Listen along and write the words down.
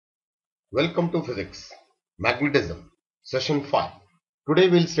Welcome to Physics, Magnetism, Session 5. Today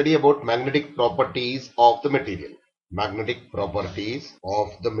we'll study about magnetic properties of the material. Magnetic properties of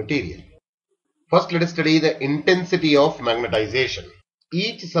the material. First, let us study the intensity of magnetization.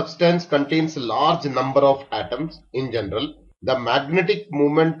 Each substance contains a large number of atoms. In general, the magnetic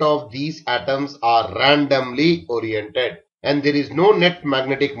movement of these atoms are randomly oriented, and there is no net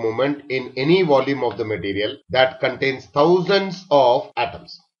magnetic moment in any volume of the material that contains thousands of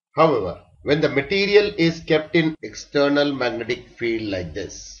atoms. However, when the material is kept in external magnetic field like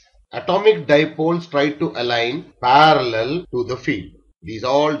this, atomic dipoles try to align parallel to the field. These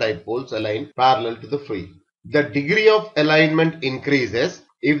all dipoles align parallel to the field. The degree of alignment increases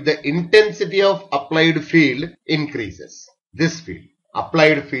if the intensity of applied field increases. This field,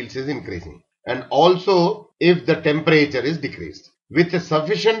 applied fields, is increasing. And also if the temperature is decreased. With a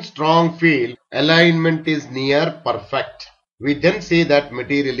sufficient strong field, alignment is near perfect. We then say that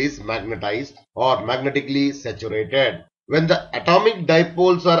material is magnetized or magnetically saturated. When the atomic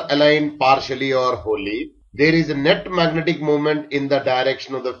dipoles are aligned partially or wholly, there is a net magnetic moment in the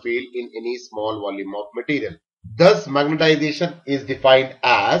direction of the field in any small volume of material. Thus, magnetization is defined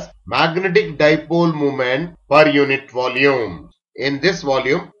as magnetic dipole moment per unit volume. In this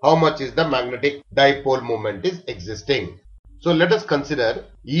volume, how much is the magnetic dipole moment is existing? So let us consider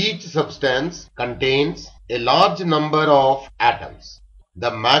each substance contains a large number of atoms. The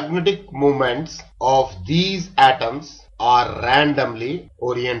magnetic moments of these atoms are randomly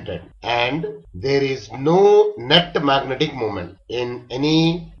oriented and there is no net magnetic moment in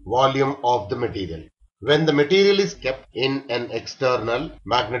any volume of the material. When the material is kept in an external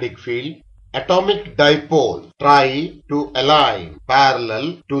magnetic field, atomic dipoles try to align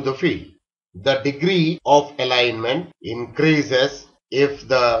parallel to the field. The degree of alignment increases if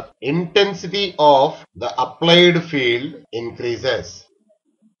the intensity of the applied field increases.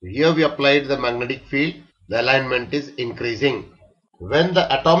 Here we applied the magnetic field, the alignment is increasing. When the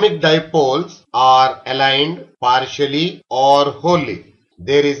atomic dipoles are aligned partially or wholly,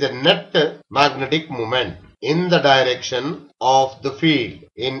 there is a net magnetic moment in the direction of the field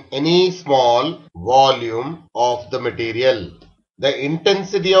in any small volume of the material. The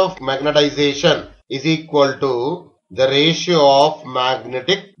intensity of magnetization is equal to the ratio of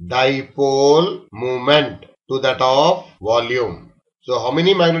magnetic dipole moment to that of volume. So how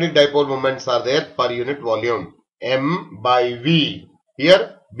many magnetic dipole moments are there per unit volume? M by V.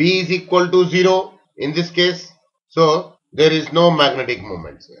 Here B is equal to 0 in this case. So there is no magnetic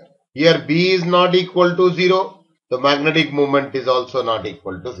moments here. Here B is not equal to 0. The magnetic moment is also not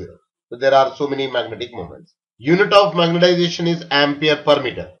equal to 0. So there are so many magnetic moments. Unit of magnetization is ampere per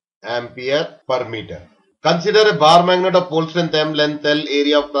meter. Ampere per meter. Consider a bar magnet of pole strength M, length L,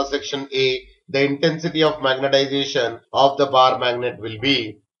 area of cross section A. The intensity of magnetization of the bar magnet will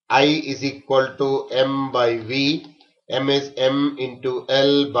be I is equal to M by V. M is M into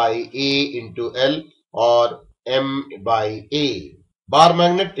L by A into L or M by A. Bar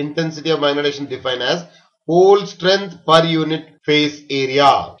magnet intensity of magnetization defined as pole strength per unit phase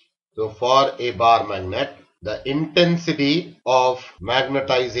area. So for a bar magnet, the intensity of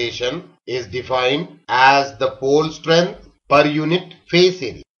magnetization is defined as the pole strength per unit phase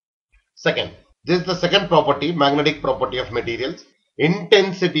area. Second, this is the second property, magnetic property of materials,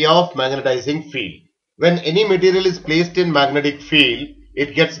 intensity of magnetizing field. When any material is placed in magnetic field,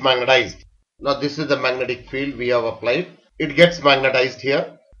 it gets magnetized. Now this is the magnetic field we have applied. It gets magnetized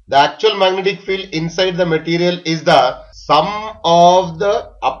here. The actual magnetic field inside the material is the sum of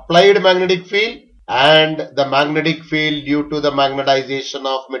the applied magnetic field and the magnetic field due to the magnetization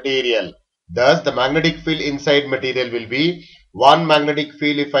of material. Thus, the magnetic field inside material will be one magnetic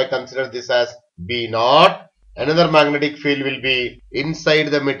field if I consider this as B0. Another magnetic field will be inside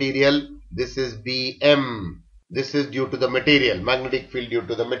the material. This is Bm. This is due to the material, magnetic field due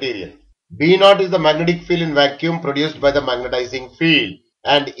to the material. B0 is the magnetic field in vacuum produced by the magnetizing field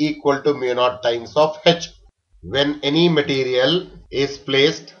and equal to mu0 times of H. When any material is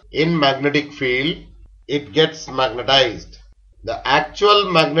placed in magnetic field, it gets magnetized. The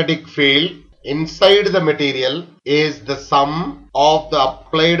actual magnetic field inside the material is the sum of the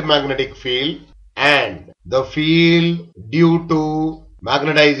applied magnetic field and the field due to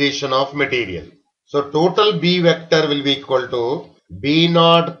magnetization of material. So total B vector will be equal to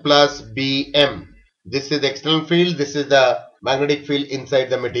B0 plus Bm. This is the external field, this is the magnetic field inside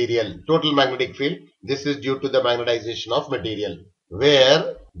the material. Total magnetic field, this is due to the magnetization of material.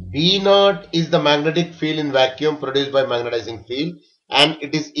 Where B0 is the magnetic field in vacuum produced by magnetizing field and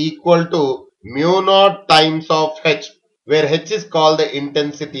it is equal to mu0 times of H, where H is called the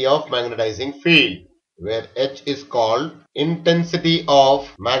intensity of magnetizing field, where H is called intensity of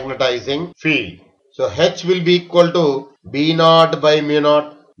magnetizing field. So H will be equal to B naught by mu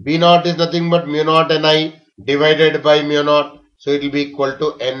naught. B naught is nothing but mu naught Ni divided by mu naught. So it will be equal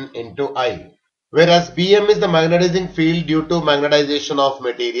to N into I. Whereas Bm is the magnetizing field due to magnetization of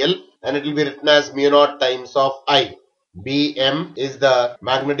material, and it will be written as mu naught times of I. Bm is the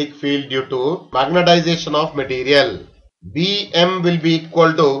magnetic field due to magnetization of material. Bm will be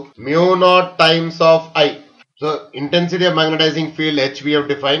equal to mu naught times of I. So intensity of magnetizing field H we have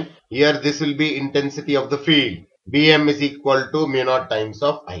defined. Here this will be intensity of the field. Bm is equal to mu naught times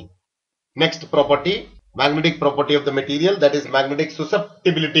of I. Next property, magnetic property of the material, that is magnetic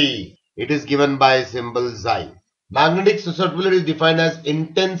susceptibility. It is given by symbol Xi. Magnetic susceptibility is defined as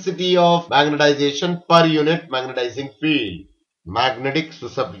intensity of magnetization per unit magnetizing field. Magnetic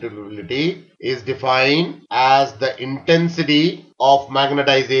susceptibility is defined as the intensity of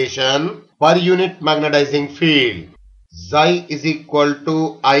magnetization per unit magnetizing field. Xi is equal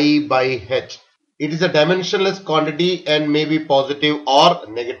to I by H. It is a dimensionless quantity and may be positive or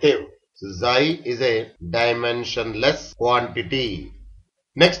negative. So Xi is a dimensionless quantity.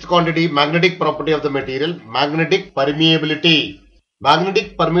 Next quantity, magnetic property of the material, magnetic permeability.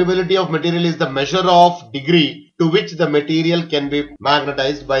 Magnetic permeability of material is the measure of degree to which the material can be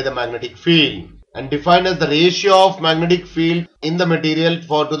magnetized by the magnetic field, and defined as the ratio of magnetic field in the material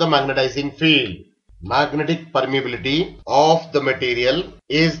to the magnetizing field. Magnetic permeability of the material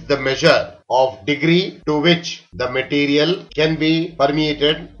is the measure of degree to which the material can be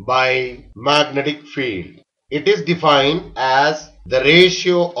permeated by magnetic field. It is defined as the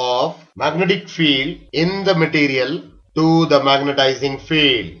ratio of magnetic field in the material to the magnetizing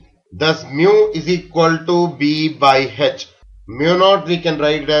field. Thus mu is equal to B by H. Mu naught we can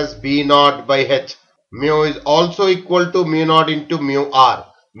write it as B naught by H. Mu is also equal to mu naught into mu R.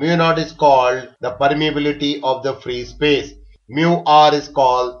 Mu naught is called the permeability of the free space. Mu R is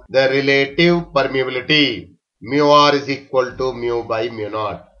called the relative permeability. Mu R is equal to mu by mu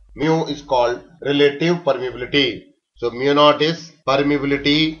naught. Mu is called relative permeability. So mu naught is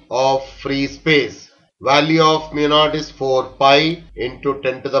permeability of free space. Value of mu naught is 4 pi into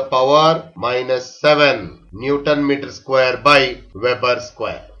 10 to the power minus 7 Newton meter square by Weber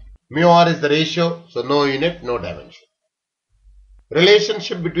square. Mu R is the ratio, so no unit, no dimension.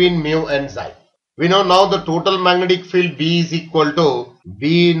 Relationship between mu and Xi. We know now the total magnetic field B is equal to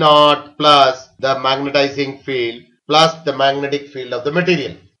B naught plus the magnetizing field plus the magnetic field of the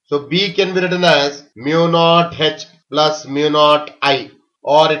material. So B can be written as mu naught H plus mu naught I,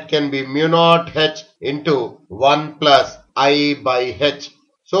 or it can be mu naught H into 1 plus I by H.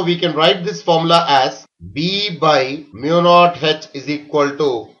 So we can write this formula as B by mu naught H is equal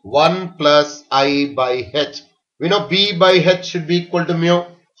to 1 plus I by H. We know B by H should be equal to mu.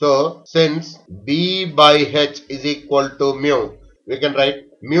 So since B by H is equal to mu, we can write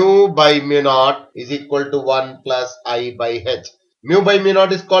mu by mu naught is equal to 1 plus I by H. Mu by mu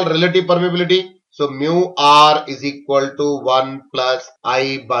naught is called relative permeability. So mu R is equal to 1 plus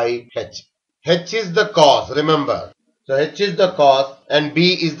I by H. H is the cause, remember. So H is the cause and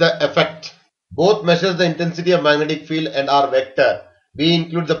B is the effect. Both measures the intensity of magnetic field and are vector. B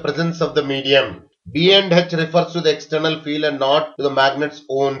includes the presence of the medium. B and H refers to the external field and not to the magnet's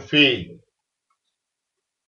own field.